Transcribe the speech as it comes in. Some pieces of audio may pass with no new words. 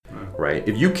right?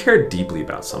 If you care deeply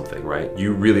about something, right,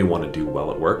 you really want to do well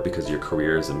at work because your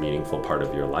career is a meaningful part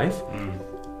of your life,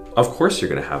 of course you're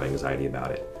going to have anxiety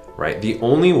about it, right? The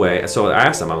only way, so I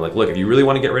asked them, I'm like, look, if you really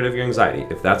want to get rid of your anxiety,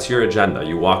 if that's your agenda,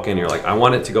 you walk in, you're like, I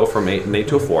want it to go from an 8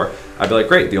 to a 4, I'd be like,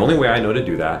 great, the only way I know to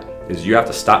do that is you have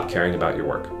to stop caring about your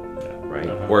work, right?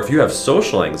 Or if you have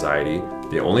social anxiety,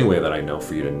 the only way that I know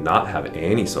for you to not have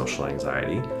any social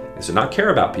anxiety is to not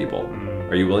care about people.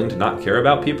 Are you willing to not care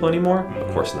about people anymore?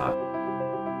 Of course not.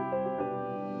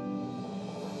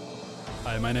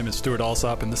 Hi, my name is Stuart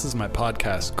Alsop, and this is my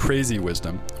podcast, Crazy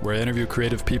Wisdom, where I interview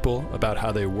creative people about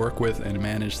how they work with and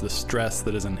manage the stress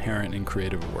that is inherent in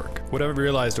creative work. What I've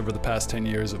realized over the past 10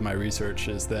 years of my research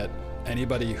is that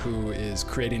anybody who is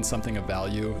creating something of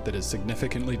value that is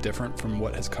significantly different from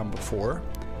what has come before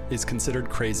is considered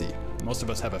crazy. Most of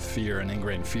us have an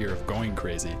ingrained fear of going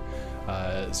crazy.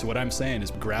 So what I'm saying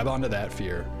is grab onto that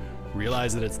fear,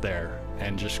 realize that it's there,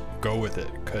 and just go with it,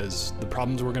 because the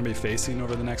problems we're going to be facing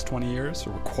over the next 20 years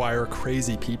require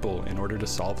crazy people in order to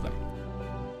solve them.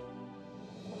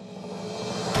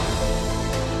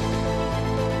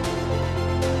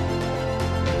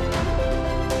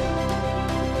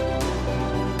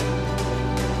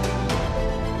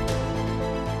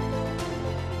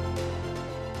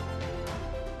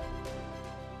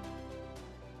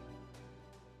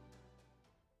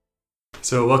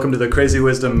 So welcome to the Crazy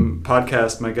Wisdom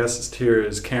podcast. My guest here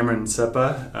is Cameron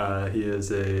Sepah. He is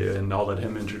and I'll let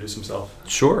him introduce himself.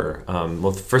 Sure.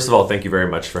 Well, first of all, thank you very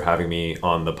much for having me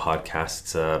on the podcast.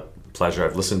 It's a pleasure.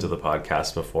 I've listened to the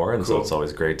podcast before, and Cool. So it's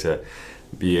always great to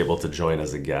be able to join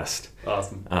as a guest.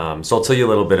 Awesome. So I'll tell you a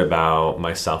little bit about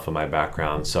myself and my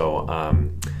background. So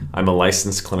I'm a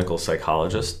licensed clinical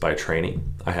psychologist by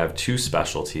training. I have 2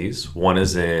 specialties. One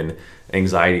is in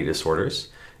anxiety disorders,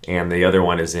 and the other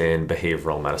one is in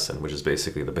behavioral medicine, which is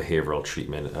basically the behavioral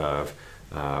treatment of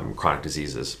chronic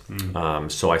diseases.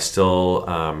 So I still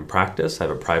practice. I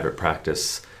have a private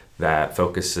practice that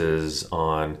focuses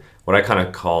on what I kind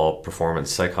of call performance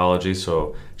psychology.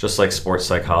 So just like sports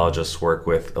psychologists work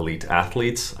with elite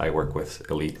athletes, I work with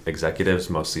elite executives,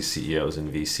 mostly CEOs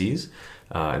and VCs,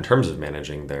 in terms of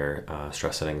managing their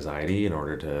stress and anxiety in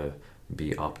order to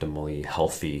be optimally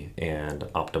healthy and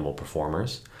optimal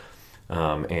performers.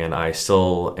 And I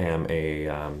still am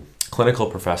a clinical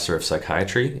professor of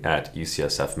psychiatry at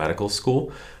UCSF Medical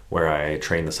School, where I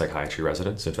train the psychiatry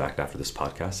residents. In fact, after this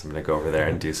podcast, I'm going to go over there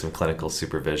and do some clinical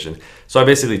supervision. So I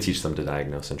basically teach them to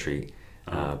diagnose and treat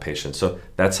patients. So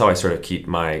that's how I sort of keep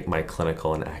my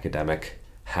clinical and academic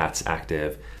hats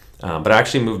active. But I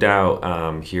actually moved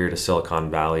out here to Silicon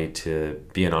Valley to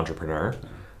be an entrepreneur.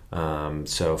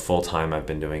 So full-time I've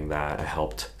been doing that. I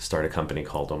helped start a company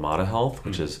called Omada Health,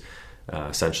 which is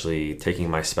essentially taking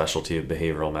my specialty of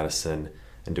behavioral medicine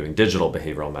and doing digital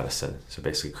behavioral medicine. So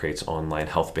basically creates online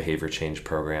health behavior change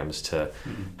programs to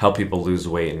help people lose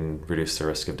weight and reduce the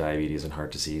risk of diabetes and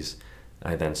heart disease.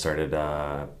 I then started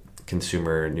a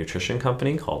consumer nutrition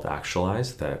company called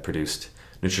Actualize that produced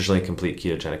nutritionally complete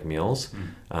ketogenic meals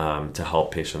to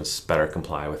help patients better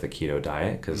comply with a keto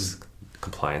diet, because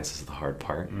compliance is the hard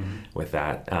part with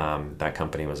that. That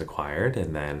company was acquired,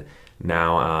 and then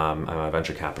now I'm a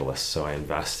venture capitalist, so I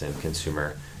invest in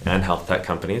consumer and health tech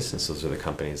companies, since those are the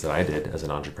companies that I did as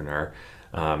an entrepreneur,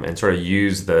 and sort of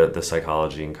use the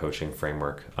psychology and coaching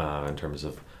framework in terms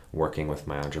of working with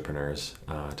my entrepreneurs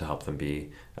to help them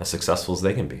be as successful as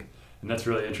they can be. And that's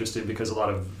really interesting, because a lot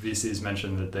of VCs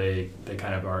mention that they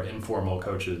kind of are informal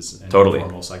coaches and Totally.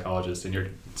 informal psychologists, and you're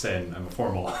saying I'm a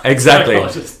formal Exactly.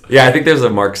 psychologist. Yeah, I think there's a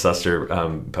Mark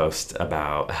Suster post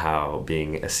about how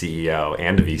being a CEO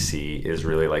and a VC is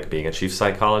really like being a chief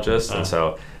psychologist. And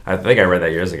so I think I read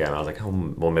that years ago, and I was like,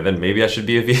 oh, well, then maybe I should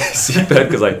be a VC then,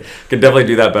 because I can definitely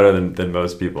do that better than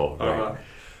most people.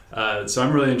 Right? So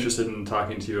I'm really interested in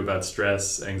talking to you about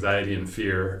stress, anxiety, and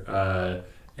fear,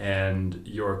 and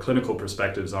your clinical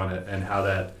perspectives on it, and how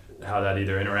that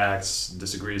either interacts,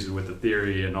 disagrees with the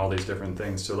theory, and all these different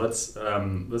things. So let's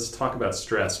talk about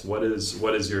stress. What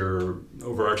is your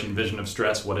overarching vision of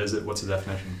stress? What is it? What's the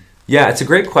definition? Yeah, it's a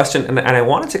great question, and I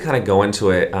wanted to kind of go into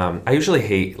it. I usually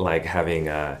hate like having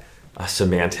a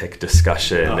semantic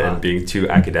discussion and being too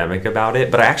academic about it,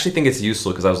 but I actually think it's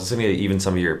useful, because I was listening to even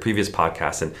some of your previous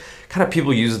podcasts, and kind of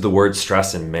people use the word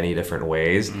stress in many different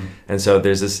ways, and so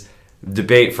there's this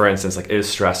debate, for instance, like, is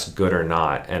stress good or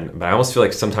not? But I almost feel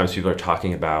like sometimes people are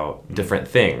talking about different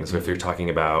things. If you're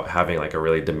talking about having like a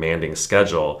really demanding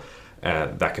schedule,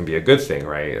 that can be a good thing,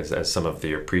 right? As some of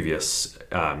your previous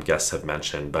guests have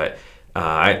mentioned. But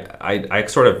I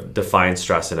sort of define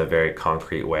stress in a very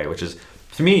concrete way, which is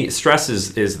To me, stress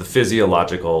is the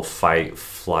physiological fight,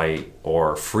 flight,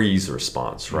 or freeze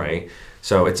response, right?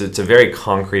 So it's a very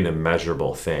concrete and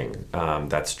measurable thing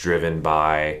that's driven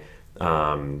by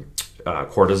cortisol,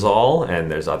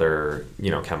 and there's other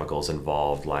chemicals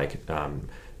involved like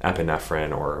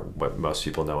epinephrine, or what most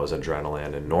people know as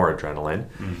adrenaline and noradrenaline,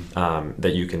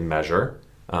 that you can measure.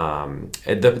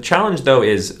 The challenge though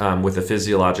is with the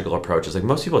physiological approach is like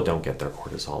most people don't get their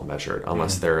cortisol measured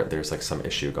unless there's like some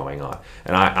issue going on.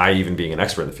 And I even being an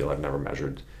expert in the field, I've never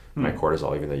measured my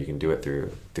cortisol, even though you can do it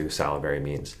through salivary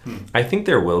means. I think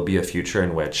there will be a future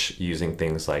in which using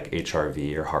things like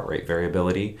HRV or heart rate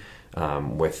variability,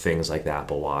 with things like the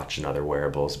Apple Watch and other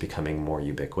wearables becoming more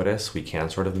ubiquitous, we can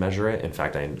sort of measure it. In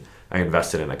fact, I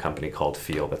invested in a company called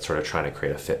Feel that's sort of trying to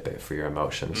create a Fitbit for your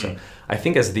emotions. So I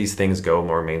think as these things go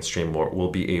more mainstream,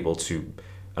 we'll be able to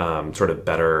sort of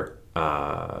better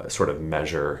sort of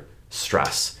measure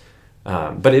stress.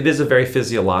 But it is a very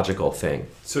physiological thing.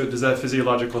 So does that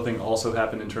physiological thing also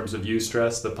happen in terms of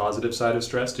eustress, the positive side of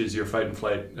stress? Does your fight and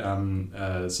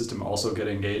flight system also get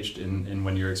engaged in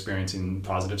when you're experiencing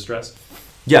positive stress?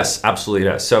 Yes, absolutely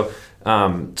it does. So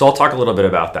I'll talk a little bit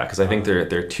about that because I think there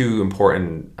are two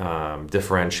important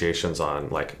differentiations on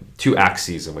like two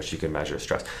axes in which you can measure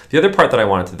stress. The other part that I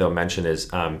wanted to though mention is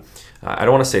I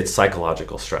don't want to say it's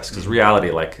psychological stress because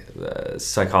reality, like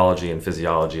psychology and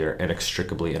physiology are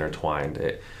inextricably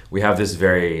intertwined. We have this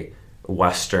very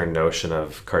Western notion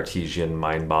of Cartesian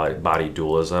mind-body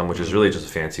dualism, which is really just a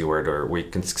fancy word, or we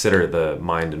consider the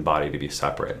mind and body to be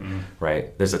separate,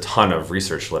 right? There's a ton of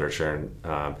research literature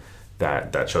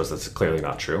that shows that's clearly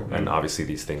not true, and obviously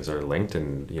these things are linked,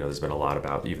 and there's been a lot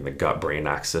about even the gut-brain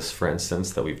axis, for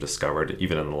instance, that we've discovered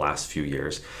even in the last few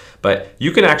years. But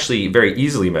you can actually very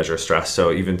easily measure stress.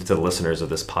 So even to the listeners of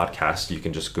this podcast, you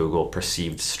can just Google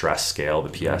perceived stress scale, the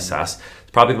PSS.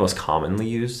 It's probably the most commonly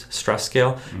used stress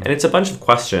scale, and it's a bunch of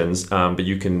questions, but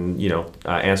you can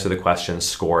answer the questions,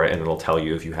 score it, and it'll tell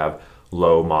you if you have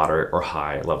low, moderate, or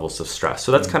high levels of stress.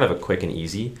 So that's kind of a quick and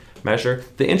easy measure.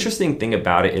 The interesting thing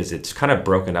about it is it's kind of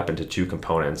broken up into two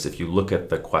components if you look at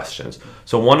the questions.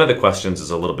 So one of the questions is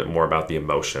a little bit more about the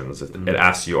emotions. It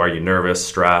asks you, are you nervous,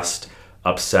 stressed,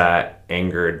 upset,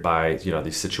 angered by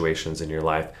these situations in your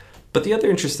life? But the other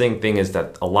interesting thing is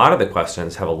that a lot of the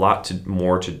questions have a lot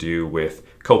more to do with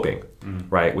coping,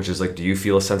 right? Which is like, do you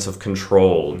feel a sense of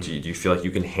control? Do you feel like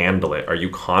you can handle it? Are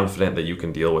you confident that you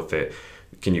can deal with it?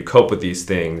 Can you cope with these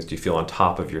things? Do you feel on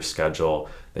top of your schedule,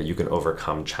 that you can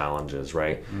overcome challenges,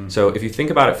 right? So if you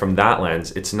think about it from that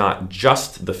lens, it's not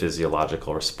just the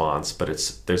physiological response, but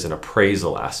there's an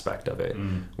appraisal aspect of it,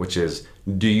 which is,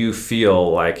 do you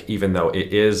feel like even though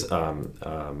it is,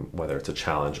 whether it's a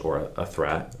challenge or a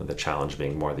threat, the challenge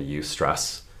being more the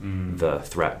eustress, the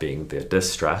threat being the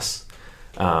distress,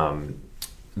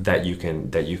 that you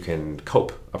can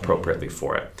cope appropriately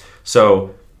for it.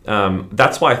 So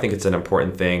that's why I think it's an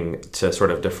important thing to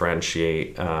sort of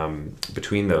differentiate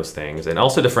between those things, and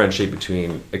also differentiate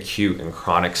between acute and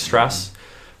chronic stress,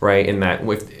 right? In that,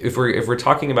 if we're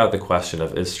talking about the question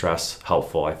of is stress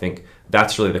helpful, I think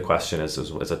that's really the question is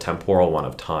a temporal one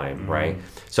of time, right?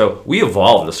 So we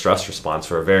evolved the stress response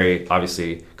for a very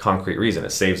obviously concrete reason.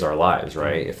 It saves our lives,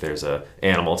 right? If there's an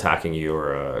animal attacking you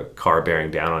or a car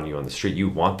bearing down on you on the street, you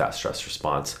want that stress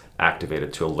response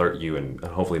activated to alert you and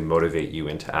hopefully motivate you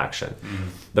into action.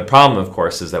 The problem, of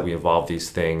course, is that we evolve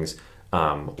these things,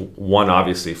 one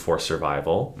obviously for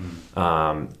survival,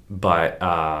 but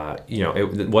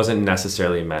it wasn't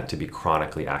necessarily meant to be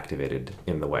chronically activated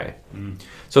in the way.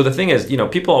 So the thing is,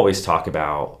 people always talk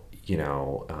about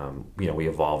we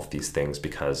evolve these things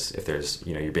because if there's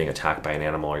you're being attacked by an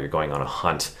animal or you're going on a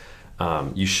hunt,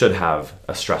 you should have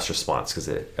a stress response because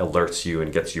it alerts you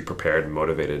and gets you prepared and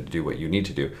motivated to do what you need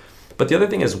to do. But the other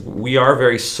thing is we are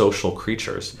very social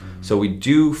creatures. So we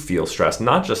do feel stress,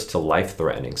 not just to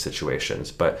life-threatening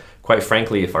situations, but quite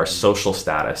frankly, if our social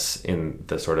status in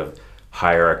the sort of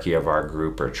hierarchy of our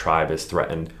group or tribe is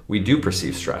threatened, we do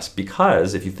perceive stress.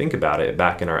 Because if you think about it,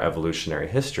 back in our evolutionary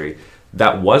history,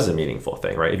 that was a meaningful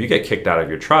thing, right? If you get kicked out of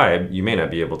your tribe, you may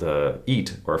not be able to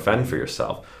eat or fend for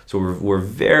yourself. So we're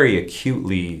very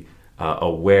acutely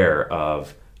aware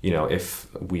of, if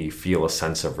we feel a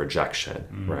sense of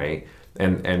rejection, right?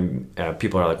 And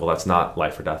people are like, well, that's not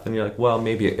life or death. And you're like, well,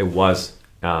 maybe it was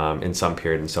in some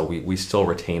period. And so we still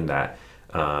retain that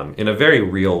in a very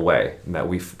real way, and that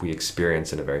we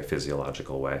experience in a very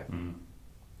physiological way.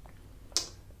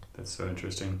 That's so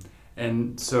interesting.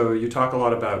 And so you talk a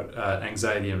lot about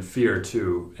anxiety and fear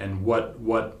too, and what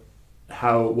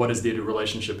is the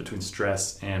relationship between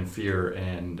stress and fear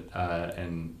and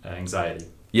anxiety?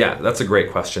 Yeah, that's a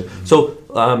great question. So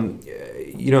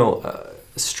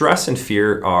stress and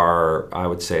fear are, I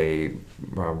would say,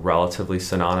 relatively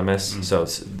synonymous. So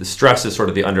the stress is sort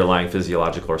of the underlying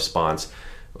physiological response.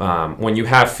 When you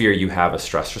have fear, you have a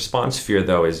stress response. Fear,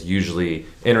 though, is usually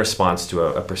in response to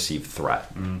a perceived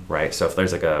threat, right? So if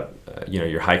there's like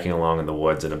you're hiking along in the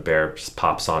woods and a bear just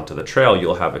pops onto the trail,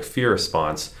 you'll have a fear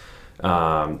response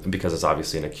because it's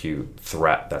obviously an acute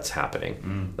threat that's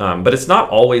happening. But it's not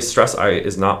always, stress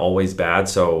is not always bad.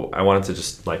 So I wanted to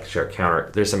just like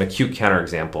share there's some acute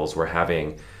counterexamples where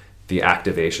having the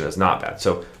activation is not bad.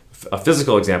 So a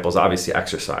physical example is obviously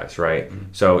exercise, right?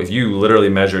 So if you literally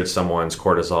measured someone's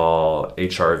cortisol,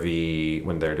 HRV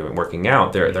when they're working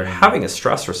out, they're having a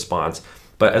stress response.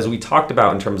 But as we talked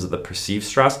about in terms of the perceived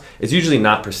stress, it's usually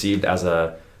not perceived as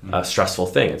a stressful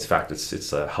thing. In fact,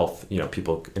 it's a health.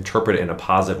 People interpret it in a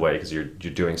positive way because you're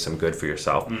doing some good for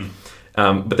yourself.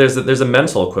 But there's a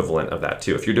mental equivalent of that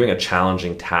too. If you're doing a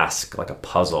challenging task like a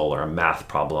puzzle or a math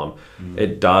problem,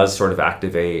 it does sort of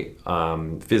activate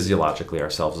physiologically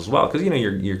ourselves as well, because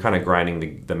you're kind of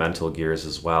grinding the mental gears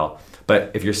as well.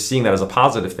 But if you're seeing that as a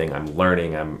positive thing, I'm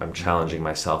learning, I'm challenging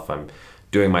myself, I'm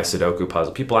doing my Sudoku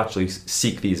puzzle, people actually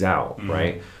seek these out,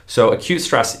 right? So acute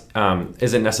stress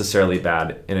isn't necessarily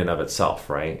bad in and of itself,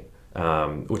 right?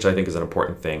 Which I think is an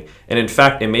important thing. And in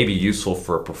fact, it may be useful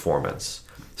for performance.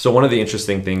 So one of the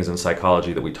interesting things in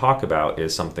psychology that we talk about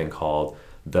is something called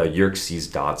the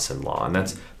Yerkes-Dodson law. And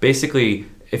that's basically,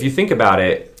 if you think about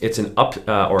it, it's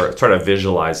or try to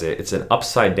visualize it, it's an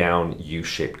upside down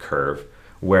U-shaped curve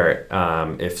where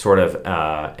if sort of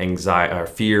anxiety or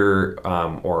fear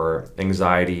or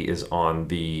anxiety is on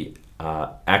the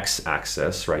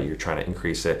x-axis, right, you're trying to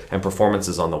increase it, and performance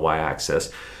is on the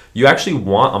y-axis, you actually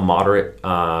want a moderate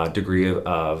degree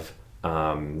of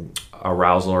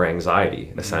arousal or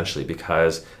anxiety, essentially,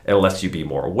 because it lets you be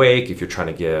more awake. If you're trying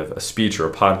to give a speech or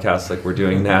a podcast like we're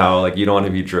doing now, like you don't want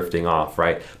to be drifting off,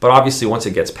 right? But obviously, once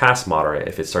it gets past moderate,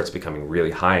 if it starts becoming really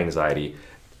high anxiety,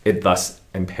 it thus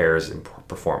impairs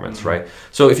performance, right?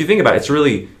 So if you think about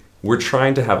it, we're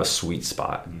trying to have a sweet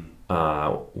spot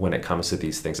when it comes to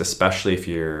these things, especially if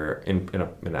you're in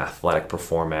an athletic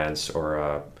performance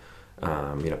or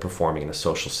performing in a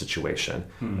social situation.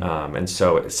 And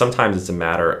so sometimes it's a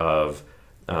matter of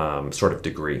sort of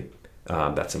degree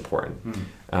that's important.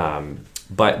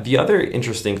 But the other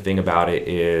interesting thing about it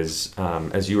is,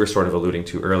 as you were sort of alluding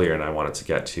to earlier, and I wanted to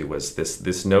get to, was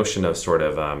this notion of sort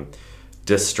of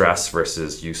distress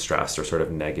versus eustress, or sort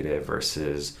of negative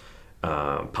versus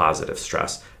positive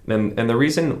stress. And the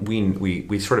reason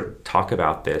we sort of talk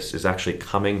about this is actually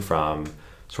coming from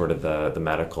sort of the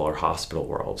medical or hospital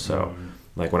world. So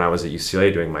like when I was at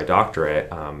UCLA doing my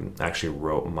doctorate, I actually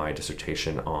wrote my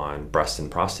dissertation on breast and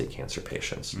prostate cancer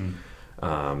patients.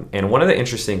 And one of the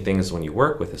interesting things when you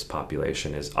work with this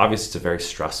population is obviously it's a very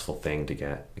stressful thing to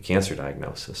get a cancer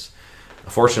diagnosis.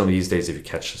 Fortunately, these days, if you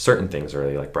catch certain things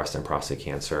early, like breast and prostate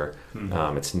cancer,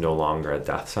 it's no longer a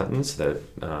death sentence. The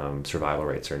survival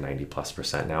rates are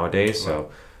 90+% nowadays.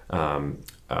 Wow. So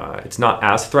it's not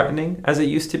as threatening as it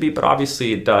used to be, but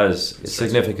obviously it does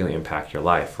significantly impact your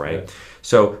life, right? Yeah.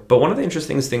 So, but one of the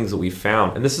interesting things that we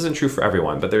found, and this isn't true for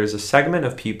everyone, but there's a segment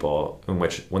of people in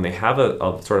which when they have a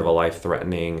sort of a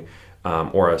life-threatening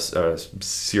or a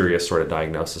serious sort of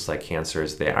diagnosis like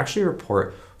cancers, they actually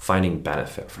report finding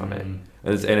benefit from it.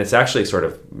 And it's actually it's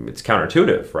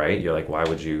counterintuitive, right? You're like,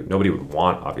 nobody would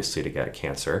want, obviously, to get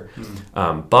cancer.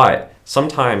 But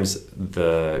sometimes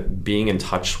the being in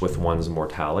touch with one's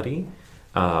mortality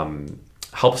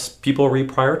helps people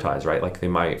reprioritize, right? Like they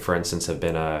might, for instance, have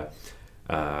been a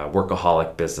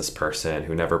workaholic business person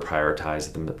who never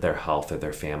prioritized their health or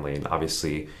their family. And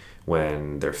obviously,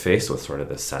 when they're faced with sort of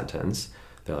this sentence,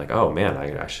 they're like, oh man,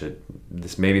 I should,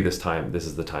 this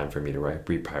is the time for me to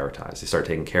reprioritize. They start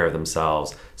taking care of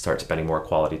themselves, start spending more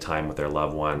quality time with their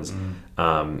loved ones,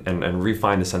 and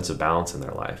refine a sense of balance in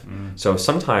their life. So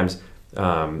sometimes,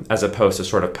 as opposed to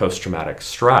sort of post-traumatic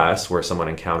stress, where someone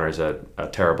encounters a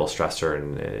terrible stressor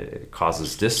and it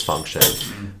causes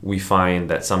dysfunction, we find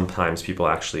that sometimes people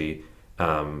actually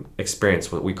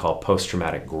experience what we call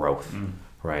post-traumatic growth,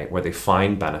 right? Where they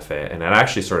find benefit and it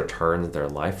actually sort of turns their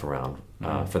life around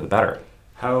for the better.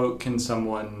 How can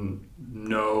someone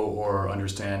know or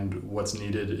understand what's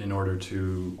needed in order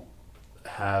to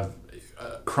have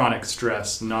chronic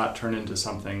stress not turn into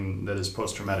something that is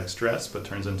post-traumatic stress, but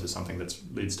turns into something that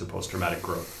leads to post-traumatic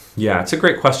growth? Yeah, it's a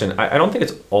great question. I don't think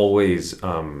it's always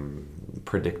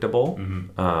predictable.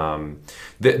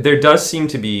 There does seem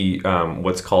to be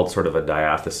what's called sort of a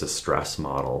diathesis stress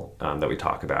model that we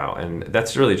talk about, and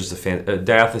that's really just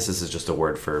diathesis is just a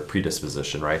word for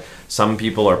predisposition, right? Some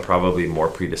people are probably more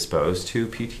predisposed to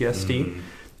PTSD,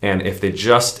 And if they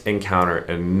just encounter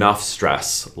enough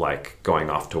stress, like going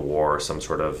off to war or some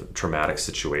sort of traumatic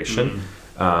situation,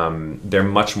 they're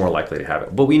much more likely to have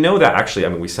it. But we know that actually, I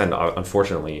mean, we send,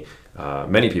 unfortunately,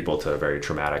 many people to very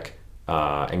traumatic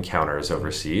encounters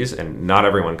overseas, and not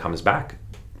everyone comes back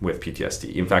with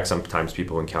PTSD. In fact, sometimes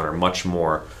people encounter much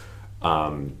more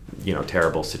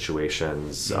terrible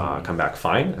situations, come back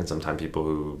fine, and sometimes people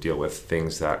who deal with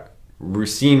things that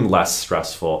seem less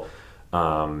stressful,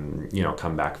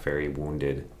 come back very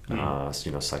wounded,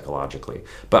 psychologically.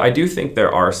 But I do think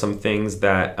there are some things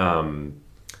that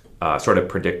sort of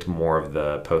predict more of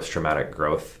the post-traumatic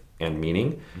growth and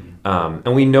meaning.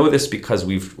 And we know this because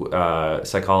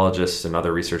psychologists and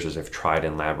other researchers have tried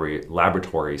in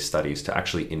laboratory studies to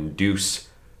actually induce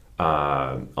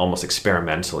almost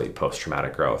experimentally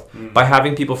post-traumatic growth by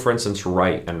having people, for instance,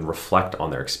 write and reflect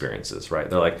on their experiences, right?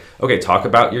 They're like, okay, talk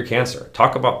about your cancer.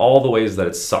 Talk about all the ways that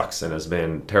it sucks and has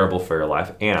been terrible for your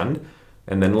life.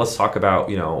 And then let's talk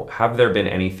about, have there been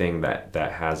anything that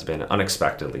has been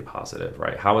unexpectedly positive,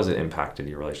 right? How has it impacted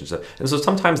your relationship? And so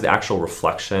sometimes the actual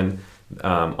reflection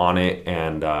on it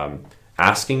and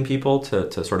asking people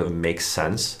to sort of make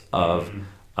sense of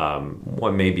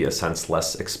what may be a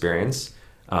senseless experience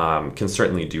can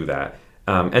certainly do that.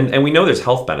 And we know there's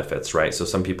health benefits, right? So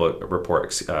some people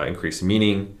report increased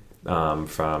meaning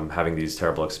from having these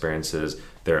terrible experiences.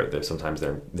 Sometimes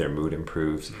their mood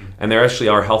improves. And there actually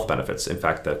are health benefits. In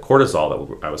fact, the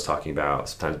cortisol that I was talking about,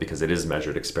 sometimes because it is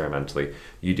measured experimentally,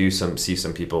 you do see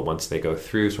some people once they go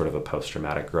through sort of a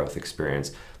post-traumatic growth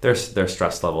experience, their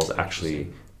stress levels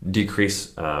actually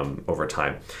decrease over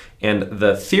time. And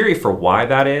the theory for why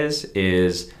that is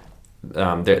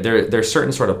there's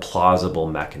certain sort of plausible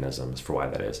mechanisms for why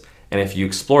that is. And if you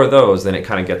explore those, then it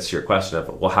kind of gets to your question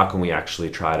of, well, how can we actually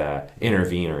try to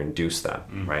intervene or induce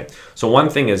them, right? So one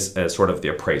thing is sort of the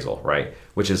appraisal, right?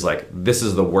 Which is like, this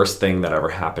is the worst thing that ever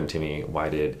happened to me. Why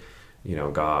did,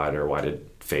 God or why did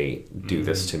fate do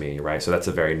this to me, right? So that's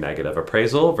a very negative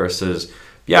appraisal versus,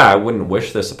 yeah, I wouldn't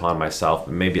wish this upon myself,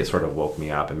 but maybe it sort of woke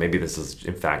me up. And maybe this is,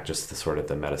 in fact, just the sort of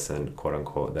the medicine, quote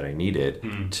unquote, that I needed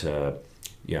to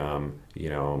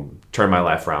turn my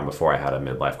life around before I had a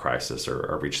midlife crisis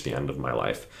or reached the end of my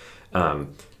life.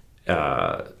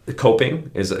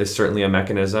 Coping is certainly a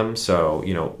mechanism. So,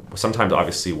 sometimes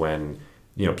obviously when,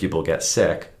 people get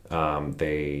sick,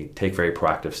 they take very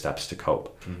proactive steps to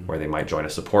cope, where they might join a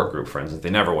support group, for instance,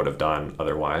 they never would have done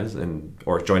otherwise,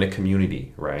 or join a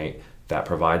community, right, that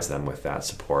provides them with that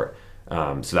support.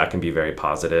 So that can be very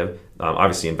positive.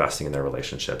 Obviously investing in their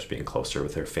relationships, being closer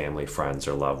with their family, friends,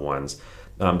 or loved ones.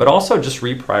 But also just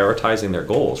reprioritizing their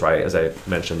goals, right? As I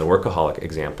mentioned, the workaholic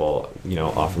example,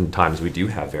 oftentimes we do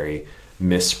have very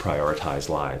misprioritized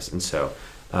lives. And so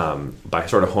by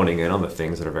sort of honing in on the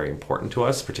things that are very important to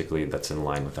us, particularly that's in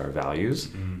line with our values,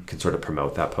 can sort of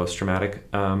promote that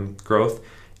post-traumatic growth.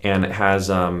 And it has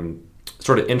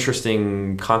sort of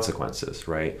interesting consequences,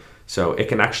 right? So it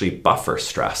can actually buffer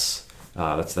stress.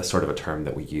 That's sort of a term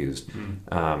that we used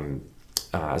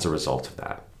as a result of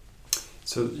that.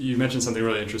 So you mentioned something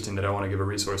really interesting that I want to give a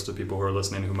resource to people who are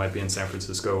listening who might be in San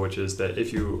Francisco, which is that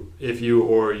if you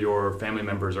or your family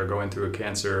members are going through a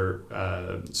cancer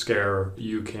scare,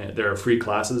 there are free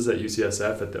classes at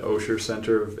UCSF at the Osher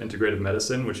Center of Integrative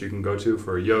Medicine, which you can go to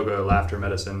for yoga, laughter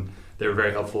medicine. They were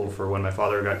very helpful for when my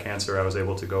father got cancer. I was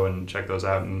able to go and check those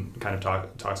out and kind of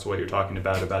talks to what you're talking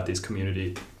about these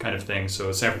community kind of things. So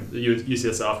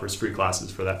UCSF offers free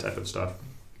classes for that type of stuff.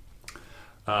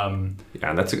 And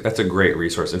that's a great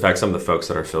resource. In fact, some of the folks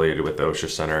that are affiliated with the Osher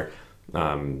Center,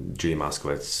 Judy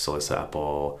Moskowitz, Celissa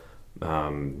Apple,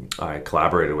 I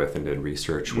collaborated with and did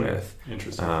research with.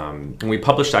 Interesting. And we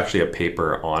published actually a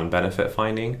paper on benefit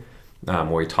finding where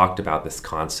we talked about this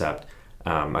concept.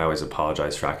 I always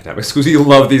apologize for academics because we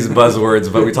love these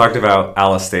buzzwords, but we talked about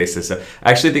allostasis. So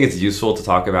I actually think it's useful to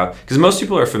talk about because most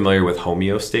people are familiar with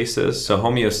homeostasis. So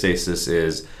homeostasis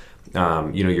is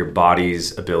your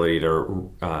body's ability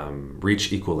to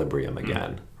reach equilibrium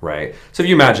again, right? So if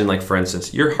you imagine, like, for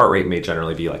instance, your heart rate may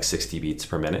generally be like 60 beats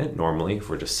per minute normally if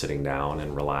we're just sitting down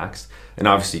and relaxed. And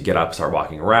obviously you get up, start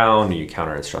walking around, and you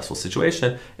encounter a stressful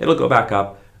situation, it'll go back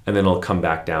up, and then it'll come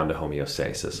back down to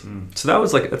homeostasis. So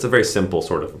that's a very simple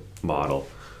sort of model.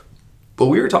 But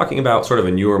we were talking about sort of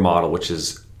a newer model, which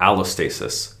is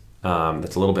allostasis.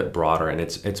 That's a little bit broader, and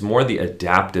it's more the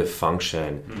adaptive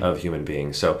function of human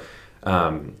beings. So,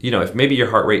 if maybe your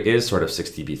heart rate is sort of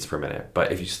 60 beats per minute,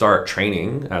 but if you start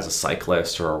training as a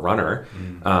cyclist or a runner,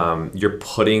 you're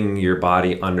putting your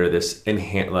body under this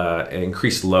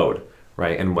increased load,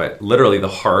 right? And what literally the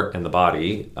heart and the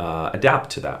body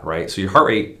adapt to that, right? So your heart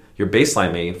rate, your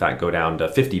baseline may in fact go down to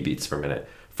 50 beats per minute,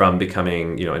 from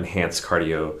becoming, enhanced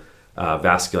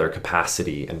vascular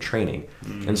capacity and training.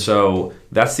 And so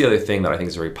that's the other thing that I think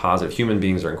is very positive. Human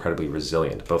beings are incredibly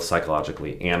resilient, both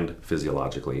psychologically and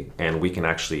physiologically, and we can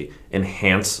actually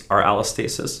enhance our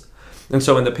allostasis. And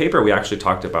so in the paper, we actually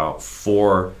talked about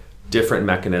 4 different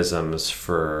mechanisms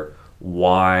for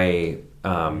why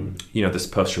this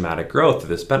post-traumatic growth,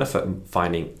 this benefit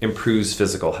finding improves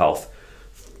physical health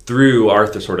through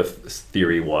our sort of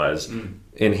theory was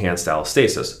enhanced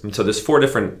allostasis. And so there's 4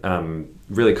 different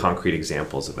really concrete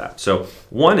examples of that. So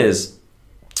one is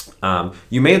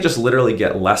you may just literally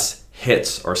get less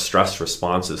hits or stress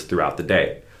responses throughout the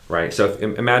day, right? So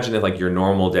imagine if like your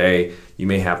normal day, you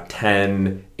may have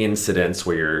 10 incidents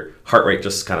where your heart rate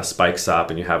just kind of spikes up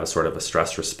and you have a sort of a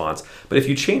stress response. But if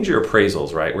you change your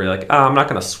appraisals, right, where you're like, I'm not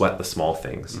going to sweat the small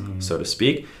things, so to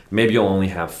speak, maybe you'll only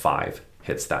have 5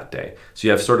 hits that day. So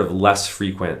you have sort of less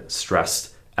frequent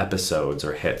stressed episodes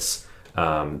or hits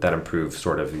that improve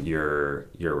sort of your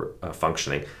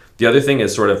functioning. The other thing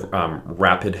is sort of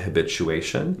rapid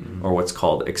habituation or what's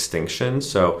called extinction.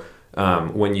 So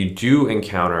when you do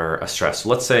encounter a stress,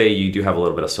 let's say you do have a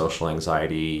little bit of social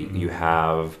anxiety, you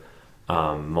have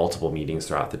multiple meetings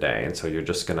throughout the day, and so you're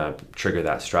just going to trigger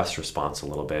that stress response a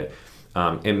little bit.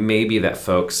 It may be that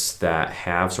folks that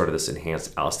have sort of this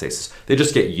enhanced allostasis, they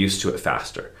just get used to it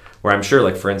faster. Where I'm sure,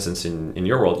 like for instance, in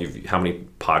your world, how many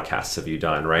podcasts have you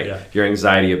done, right? Yeah. Your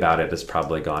anxiety about it has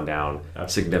probably gone down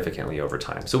significantly over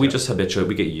time. So we just habituate,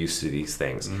 we get used to these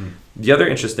things. The other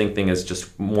interesting thing is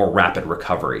just more rapid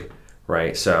recovery,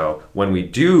 right? So when we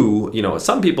do,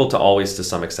 some people to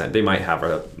some extent, they might have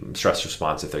a stress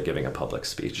response if they're giving a public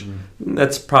speech.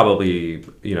 That's probably,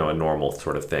 a normal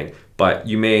sort of thing. But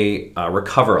you may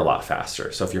recover a lot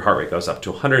faster. So if your heart rate goes up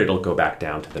to 100, it'll go back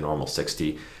down to the normal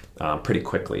 60 pretty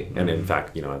quickly. And in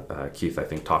fact, Keith, I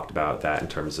think, talked about that in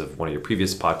terms of one of your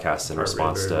previous podcasts in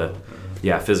response to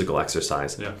physical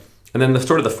exercise. Yeah. And then the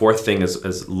 4th thing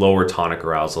is lower tonic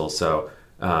arousal. So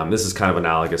this is kind of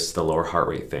analogous to the lower heart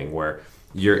rate thing, where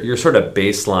your sort of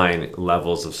baseline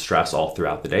levels of stress all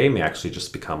throughout the day may actually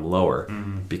just become lower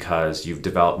because you've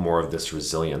developed more of this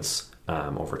resilience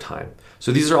over time.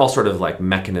 So these are all sort of like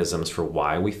mechanisms for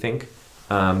why we think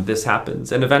this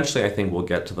happens. And eventually I think we'll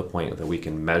get to the point that we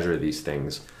can measure these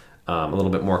things a little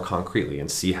bit more concretely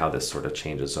and see how this sort of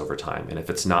changes over time. And if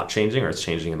it's not changing or it's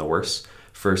changing in the worse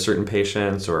for certain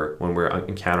patients, or when we're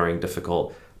encountering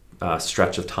difficult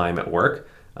stretch of time at work,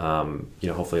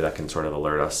 hopefully that can sort of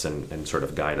alert us and sort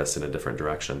of guide us in a different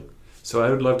direction. So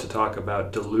I would love to talk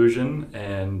about delusion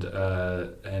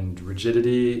and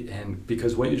rigidity, and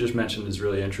because what you just mentioned is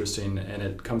really interesting, and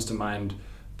it comes to mind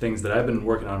things that I've been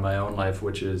working on in my own life,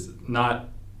 which is not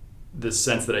this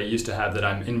sense that I used to have that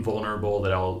I'm invulnerable,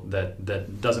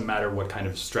 that doesn't matter what kind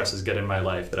of stresses get in my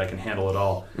life, that I can handle it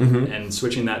all, and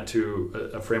switching that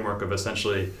to a framework of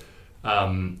essentially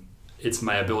it's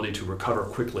my ability to recover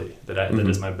quickly that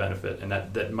is my benefit, and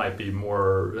that might be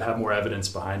have more evidence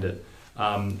behind it.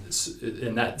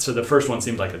 So the first one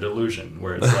seemed like a delusion,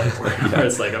 where it's like where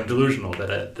it's like I'm delusional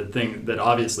that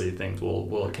obviously things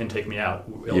can take me out,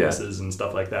 illnesses and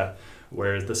stuff like that.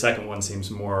 Whereas the second one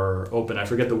seems more open. I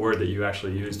forget the word that you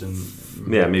actually used.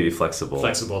 Maybe flexible.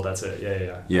 Flexible, that's it.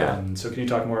 Yeah. So can you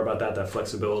talk more about that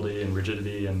flexibility and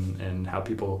rigidity and how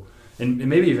people, and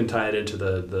maybe even tie it into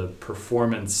the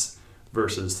performance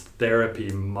versus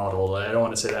therapy model? I don't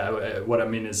want to say that. What I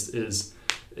mean is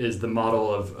the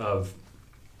model of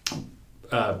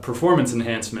performance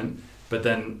enhancement, but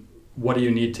then what do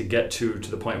you need to get to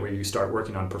the point where you start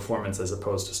working on performance as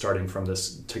opposed to starting from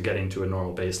this to getting to a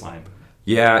normal baseline?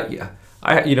 Yeah.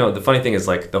 The funny thing is,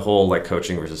 like, the whole like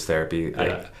coaching versus therapy.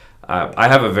 Yeah. I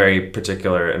have a very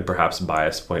particular and perhaps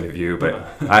biased point of view, but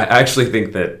I actually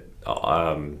think that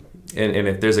and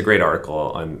if there's a great article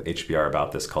on HBR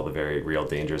about this called "The Very Real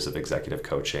Dangers of Executive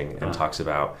Coaching," and talks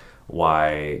about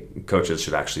why coaches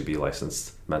should actually be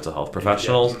licensed mental health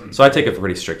professionals. Yeah. So I take a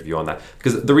pretty strict view on that,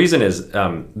 because the reason is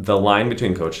the line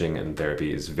between coaching and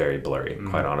therapy is very blurry,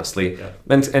 quite honestly. Yeah.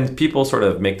 And people sort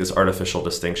of make this artificial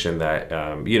distinction that,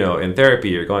 in therapy,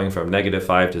 you're going from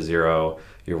 -5 to 0,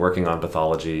 you're working on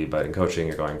pathology, but in coaching,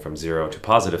 you're going from 0 to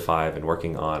 +5 and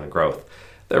working on growth.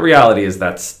 The reality is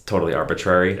that's totally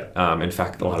arbitrary. Yeah. In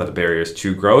fact, a lot of the barriers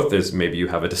to growth is maybe you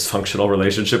have a dysfunctional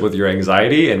relationship with your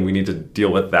anxiety, and we need to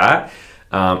deal with that.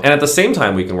 And at the same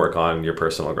time, we can work on your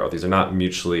personal growth. These are not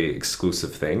mutually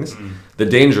exclusive things. The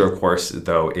danger, of course,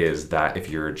 though, is that if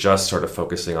you're just sort of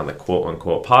focusing on the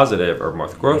quote-unquote positive or more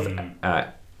growth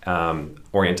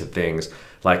oriented things,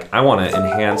 like I want to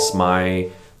enhance my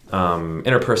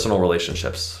interpersonal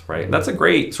relationships, right? And that's a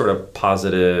great sort of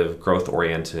positive,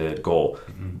 growth-oriented goal.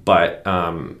 But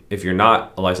if you're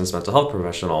not a licensed mental health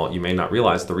professional, you may not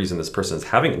realize the reason this person is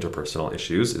having interpersonal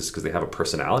issues is because they have a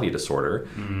personality disorder,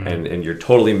 and you're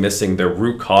totally missing the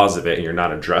root cause of it, and you're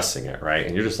not addressing it, right?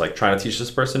 And you're just like trying to teach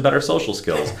this person better social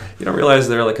skills. You don't realize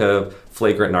they're like a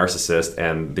flagrant narcissist,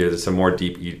 and there's some more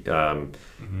deep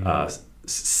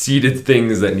seated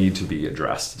things that need to be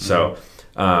addressed. So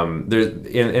there's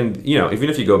and you know, even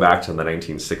if you go back to the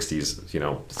 1960s, you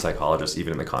know, psychologists,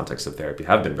 even in the context of therapy,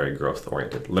 have been very growth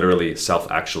oriented. Literally,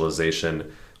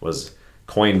 self-actualization was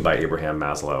coined by Abraham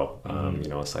Maslow, you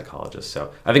know, a psychologist.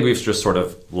 So I think we've just sort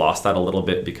of lost that a little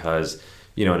bit because,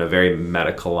 you know, in a very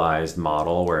medicalized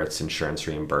model where it's insurance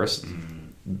reimbursed,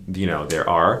 you know, there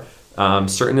are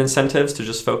certain incentives to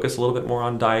just focus a little bit more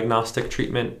on diagnostic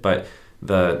treatment, but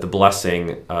the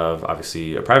blessing of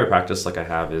obviously a private practice like I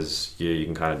have is you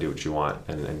can kind of do what you want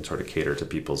and sort of cater to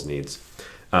people's needs.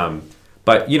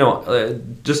 But, you know,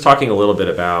 just talking a little bit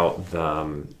about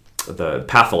the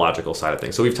pathological side of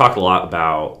things. So we've talked a lot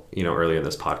about, you know, earlier in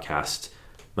this podcast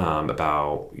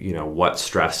about, you know, what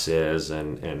stress is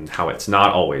and how it's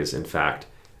not always, in fact,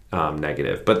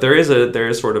 negative. But there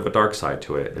is sort of a dark side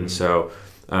to it. And so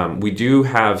we do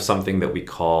have something that we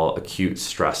call acute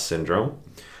stress syndrome.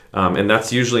 And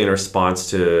that's usually in response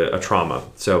to a trauma.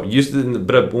 So,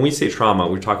 but when we say trauma,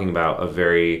 we're talking about a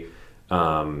very,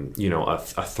 you know, a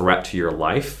threat to your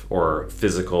life or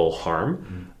physical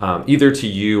harm, either to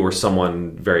you or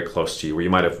someone very close to you, where you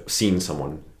might have seen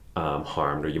someone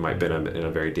harmed, or you might have been in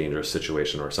a very dangerous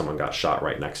situation where someone got shot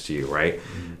right next to you, right?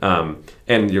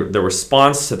 And the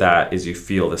response to that is you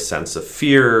feel this sense of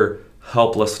fear,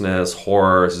 helplessness,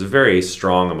 horror. It's a very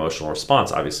strong emotional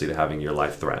response, obviously, to having your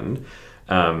life threatened.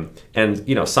 And,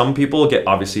 you know, some people get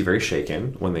obviously very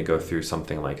shaken when they go through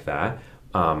something like that,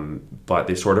 but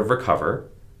they sort of recover,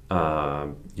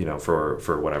 you know,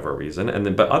 for whatever reason. And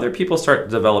then, but other people start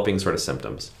developing sort of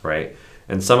symptoms, right?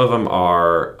 And some of them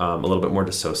are a little bit more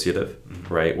dissociative,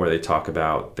 right? Where they talk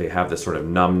about, they have this sort of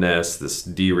numbness, this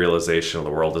derealization of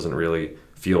the world doesn't really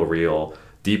feel real.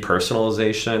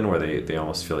 Depersonalization, where they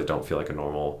almost don't feel like a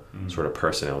normal sort of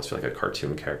person. They almost feel like a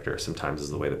cartoon character sometimes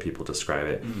is the way that people describe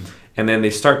it. And then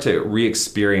they start to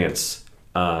re-experience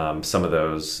some of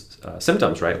those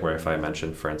symptoms, right? Where if I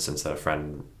mentioned, for instance, that a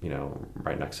friend, you know,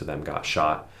 right next to them got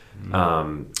shot,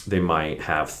 they might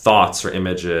have thoughts or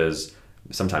images,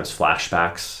 sometimes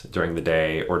flashbacks during the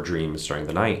day or dreams during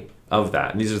the night of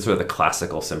that. And these are sort of the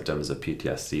classical symptoms of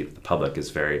PTSD that the public is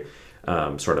very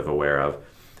sort of aware of.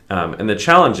 And the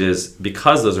challenge is,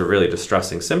 because those are really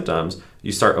distressing symptoms,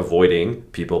 you start avoiding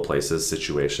people, places,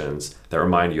 situations that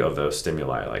remind you of those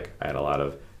stimuli. Like I had a lot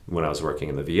of, when I was working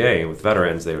in the VA with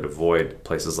veterans, they would avoid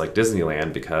places like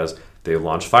Disneyland because they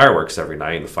launch fireworks every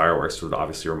night, and the fireworks would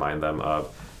obviously remind them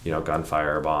of, you know,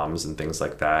 gunfire, bombs, and things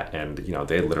like that. And, you know,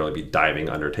 they'd literally be diving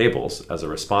under tables as a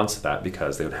response to that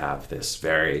because they would have this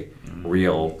very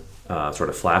real sort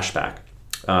of flashback.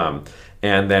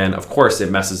 And then, of course,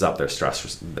 it messes up their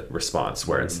stress response,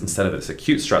 where it's, instead of this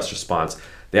acute stress response,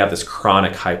 they have this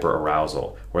chronic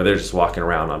hyperarousal, where they're just walking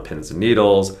around on pins and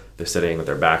needles. They're sitting with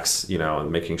their backs, you know,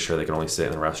 and making sure they can only sit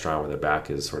in the restaurant where their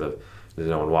back is sort of, there's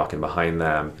no one walking behind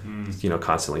them, you know,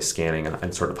 constantly scanning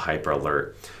and sort of hyper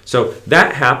alert. So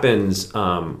that happens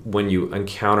when you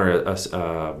encounter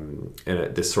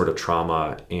this sort of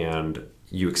trauma and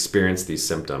you experience these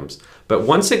symptoms. But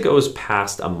once it goes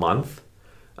past a month,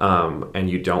 and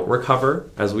you don't recover,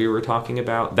 as we were talking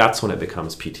about, that's when it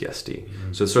becomes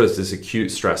PTSD. So sort of this acute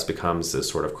stress becomes this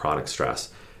sort of chronic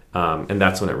stress. And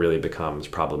that's when it really becomes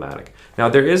problematic. Now,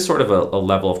 there is sort of a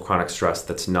level of chronic stress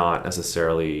that's not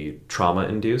necessarily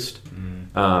trauma-induced.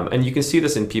 And you can see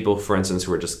this in people, for instance,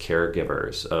 who are just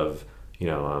caregivers of, you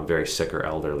know, very sick or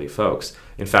elderly folks.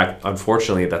 In fact,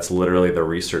 unfortunately, that's literally the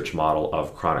research model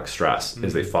of chronic stress,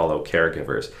 is they follow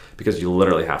caregivers, because you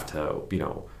literally have to, you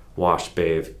know, wash,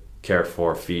 bathe, care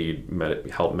for, feed,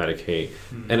 help medicate,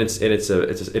 and it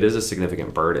is a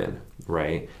significant burden,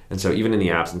 right? And so even in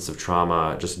the absence of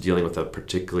trauma, just dealing with a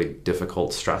particularly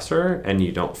difficult stressor, and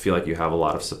you don't feel like you have a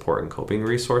lot of support and coping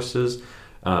resources,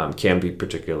 can be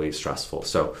particularly stressful.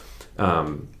 So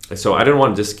I don't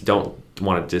want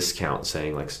to discount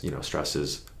saying, like, you know, stress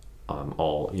is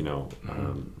all, you know,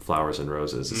 flowers and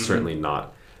roses. It's certainly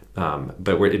not,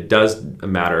 but it does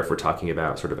matter if we're talking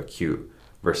about sort of acute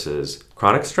versus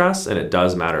chronic stress, and it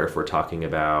does matter if we're talking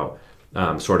about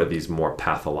sort of these more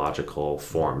pathological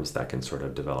forms that can sort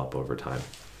of develop over time.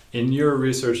 In your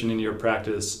research and in your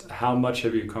practice, how much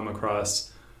have you come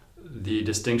across the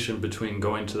distinction between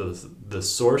going to the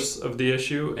source of the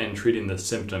issue and treating the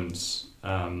symptoms?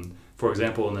 for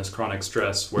example, in this chronic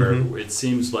stress, where it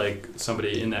seems like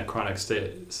somebody in that chronic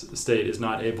state is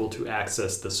not able to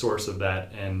access the source of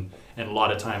that, and a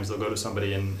lot of times they'll go to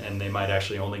somebody and they might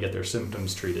actually only get their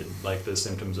symptoms treated, like the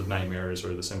symptoms of nightmares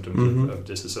or the symptoms of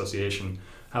disassociation.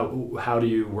 How do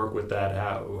you work with that?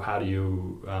 How do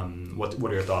you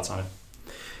what are your thoughts on it?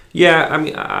 Yeah, I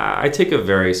mean, I take a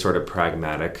very sort of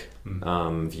pragmatic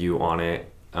view on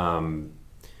it.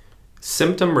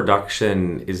 Symptom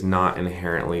reduction is not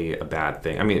inherently a bad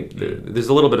thing. I mean, there's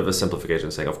a little bit of a simplification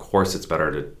saying, of course, it's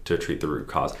better to treat the root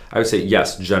cause. I would say,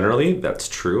 yes, generally, that's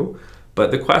true.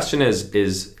 But the question is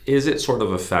it sort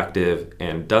of effective,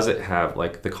 and does it have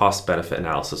like the cost-benefit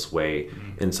analysis weigh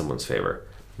in someone's favor,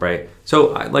 right?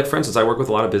 So, like for instance, I work with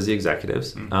a lot of busy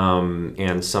executives,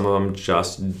 and some of them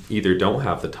just either don't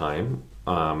have the time,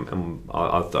 and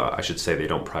I should say they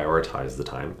don't prioritize the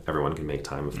time. Everyone can make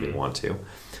time if they want to.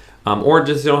 Or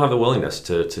just they don't have the willingness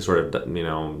to sort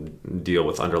of, deal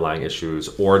with underlying issues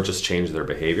or just change their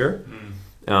behavior.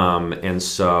 And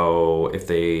so if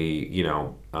they,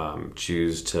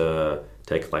 choose to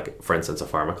take, like, for instance, a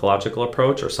pharmacological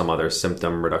approach or some other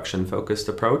symptom reduction focused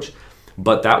approach,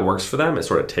 but that works for them, it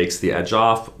sort of takes the edge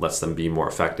off, lets them be more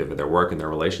effective in their work and their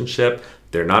relationship,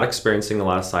 they're not experiencing a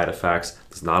lot of side effects,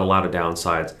 there's not a lot of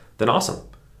downsides, then awesome,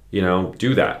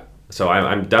 do that. So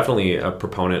I'm definitely a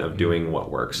proponent of doing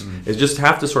what works. Is just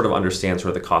have to sort of understand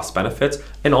sort of the cost benefits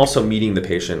and also meeting the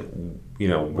patient,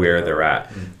 where they're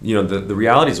at. The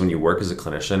reality is when you work as a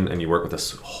clinician and you work with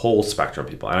this whole spectrum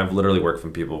of people, and I've literally worked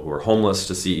from people who are homeless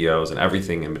to CEOs and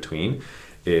everything in between,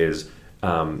 is,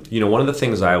 one of the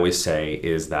things I always say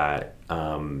is that,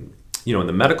 in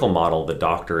the medical model, the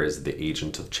doctor is the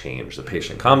agent of change. The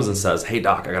patient comes and says, hey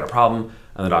doc, I got a problem.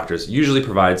 And the doctor usually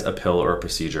provides a pill or a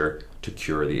procedure to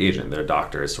cure the agent. Their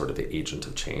doctor is sort of the agent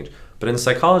of change. But in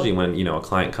psychology, when a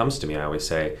client comes to me, I always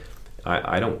say,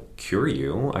 I don't cure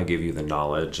you. I give you the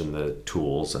knowledge and the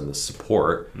tools and the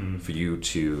support for you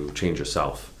to change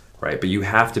yourself, right? But you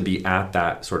have to be at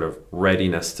that sort of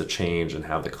readiness to change and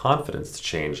have the confidence to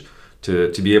change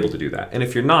to be able to do that. And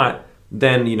if you're not,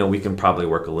 then we can probably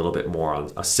work a little bit more on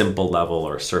a simple level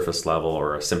or a surface level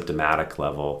or a symptomatic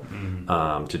level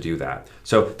to do that.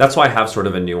 So that's why I have sort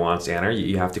of a nuanced answer.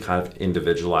 You have to kind of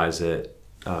individualize it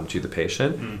to the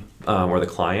patient or the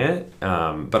client,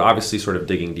 but obviously sort of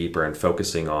digging deeper and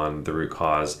focusing on the root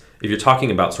cause. If you're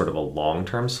talking about sort of a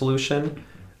long-term solution,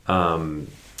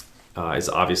 is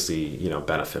obviously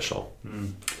beneficial.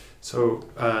 So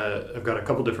I've got a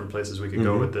couple different places we could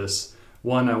go with this.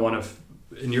 One, I want to.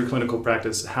 In your clinical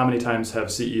practice, how many times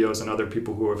have CEOs and other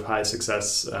people who have high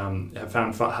success, have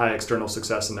found high external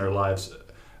success in their lives?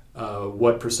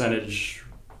 What percentage,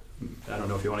 I don't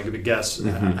know if you want to give a guess,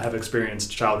 have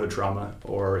experienced childhood trauma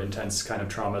or intense kind of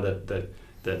trauma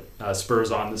that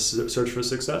spurs on this search for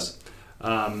success?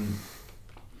 And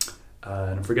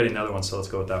I'm forgetting the other one, so let's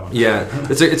go with that one. Yeah,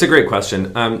 it's a great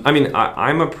question.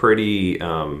 I'm a pretty...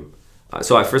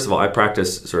 first of all, I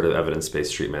practice sort of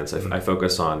evidence-based treatments. I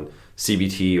focus on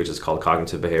CBT, which is called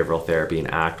cognitive behavioral therapy, and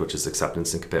ACT, which is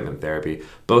acceptance and commitment therapy.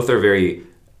 Both are very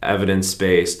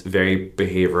evidence-based, very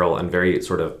behavioral, and very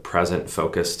sort of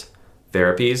present-focused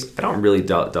therapies. I don't really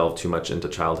delve too much into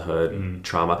childhood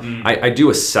trauma. I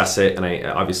do assess it, and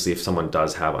obviously if someone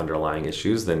does have underlying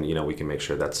issues, then we can make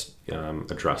sure that's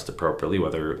addressed appropriately,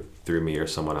 whether through me or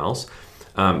someone else.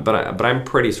 But I'm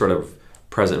pretty sort of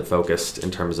present-focused in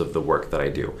terms of the work that I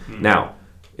do. Now,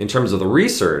 in terms of the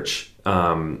research,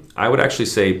 I would actually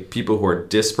say people who are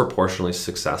disproportionately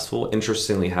successful,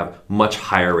 interestingly, have much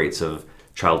higher rates of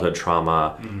childhood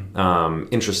trauma,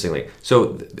 interestingly.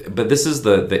 So, but this is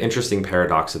the interesting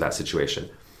paradox of that situation.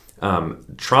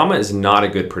 Trauma is not a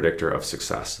good predictor of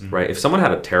success, right? If someone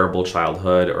had a terrible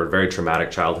childhood or a very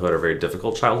traumatic childhood or very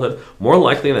difficult childhood, more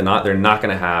likely than not, they're not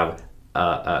going to have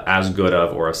as good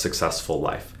of or a successful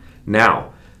life.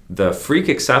 Now, the freak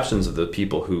exceptions of the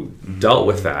people who dealt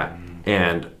with that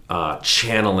and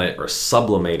channel it or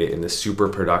sublimate it in this super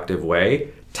productive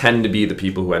way tend to be the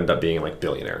people who end up being like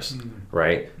billionaires,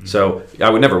 right? So I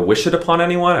would never wish it upon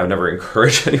anyone. I would never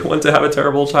encourage anyone to have a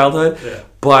terrible childhood. Yeah.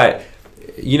 But,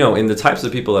 in the types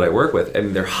of people that I work with,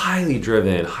 and they're highly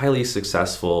driven, highly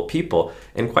successful people.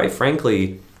 And quite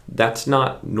frankly, that's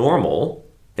not normal.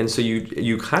 And so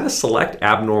you kind of select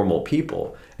abnormal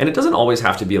people. And it doesn't always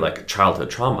have to be like childhood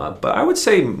trauma, but I would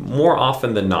say more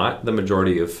often than not, the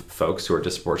majority of folks who are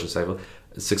disproportionately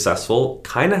successful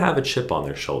kind of have a chip on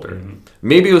their shoulder.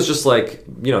 Maybe it was just like,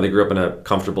 they grew up in a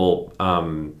comfortable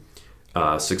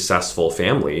successful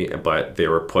family, but they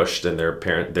were pushed, and their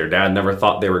dad never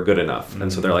thought they were good enough.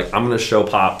 And so they're like, I'm going to show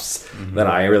pops that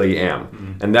I really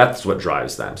am. And that's what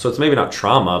drives them. So it's maybe not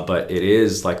trauma, but it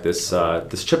is like this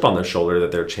chip on their shoulder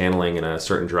that they're channeling in a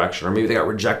certain direction. Or maybe they got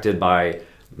rejected by,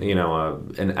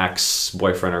 an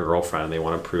ex-boyfriend or girlfriend, and they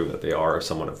want to prove that they are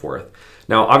someone of worth.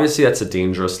 Now, obviously, that's a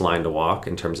dangerous line to walk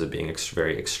in terms of being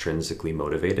very extrinsically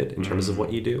motivated in terms of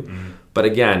what you do. But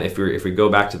again, if we go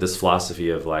back to this philosophy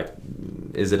of like,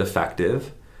 is it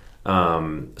effective?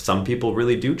 Some people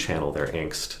really do channel their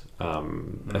angst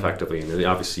effectively. And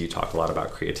obviously, you talk a lot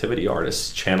about creativity.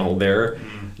 Artists channel their,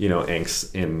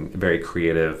 angst in very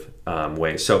creative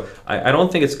ways. So I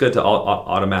don't think it's good to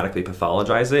automatically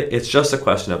pathologize it. It's just a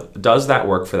question of, does that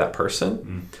work for that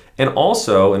person? And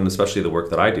also, and especially the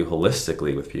work that I do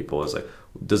holistically with people, is like,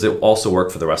 does it also work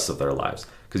for the rest of their lives?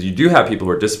 Because you do have people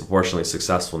who are disproportionately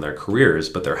successful in their careers,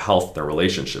 but their health, their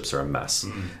relationships are a mess.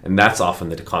 And that's often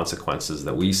the consequences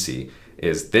that we see,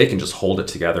 is they can just hold it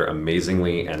together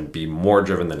amazingly and be more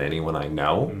driven than anyone I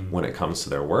know when it comes to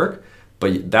their work.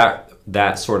 But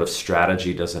that sort of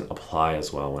strategy doesn't apply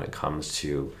as well when it comes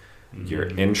to your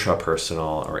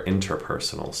intrapersonal or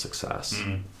interpersonal success.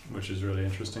 Which is really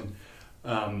interesting.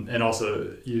 And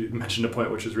also, you mentioned a point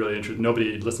which is really interesting.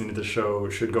 Nobody listening to the show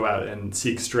should go out and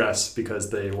seek stress because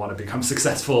they want to become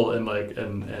successful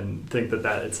and think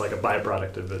that it's like a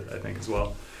byproduct of it, I think, as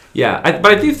well. Yeah,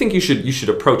 but I do think you should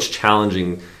approach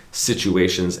challenging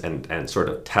situations and sort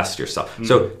of test yourself.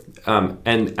 So,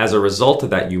 and as a result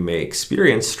of that, you may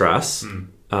experience stress.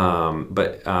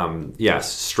 But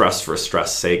yes, stress for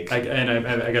stress sake.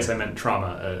 I guess I meant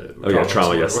trauma.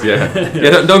 Trauma. Yes.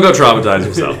 Yeah. Don't go traumatize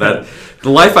yourself. That the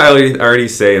life I already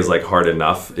say is like hard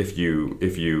enough if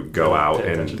you go out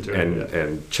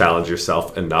and challenge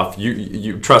yourself enough.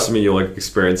 You trust me, you'll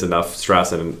experience enough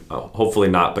stress, and hopefully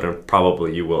not, but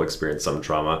probably you will experience some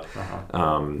trauma.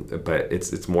 But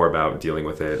it's more about dealing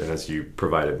with it, and as you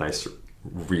provided nice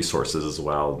resources as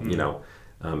well,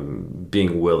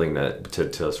 being willing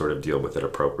to sort of deal with it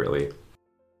appropriately.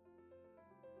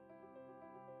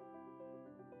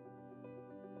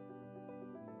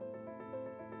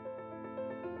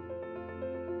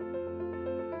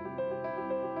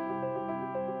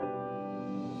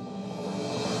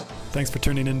 Thanks for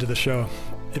tuning into the show.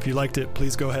 If you liked it,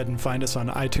 please go ahead and find us on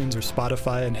iTunes or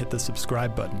Spotify and hit the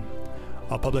subscribe button.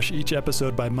 I'll publish each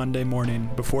episode by Monday morning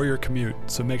before your commute,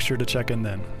 so make sure to check in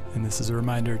then. And this is a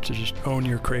reminder to just own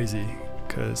your crazy,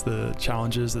 because the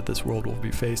challenges that this world will be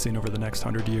facing over the next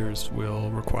 100 years will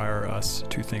require us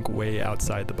to think way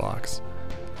outside the box.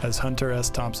 As Hunter S.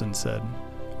 Thompson said,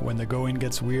 when the going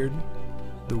gets weird,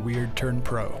 the weird turn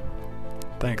pro.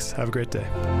 Thanks. Have a great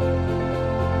day.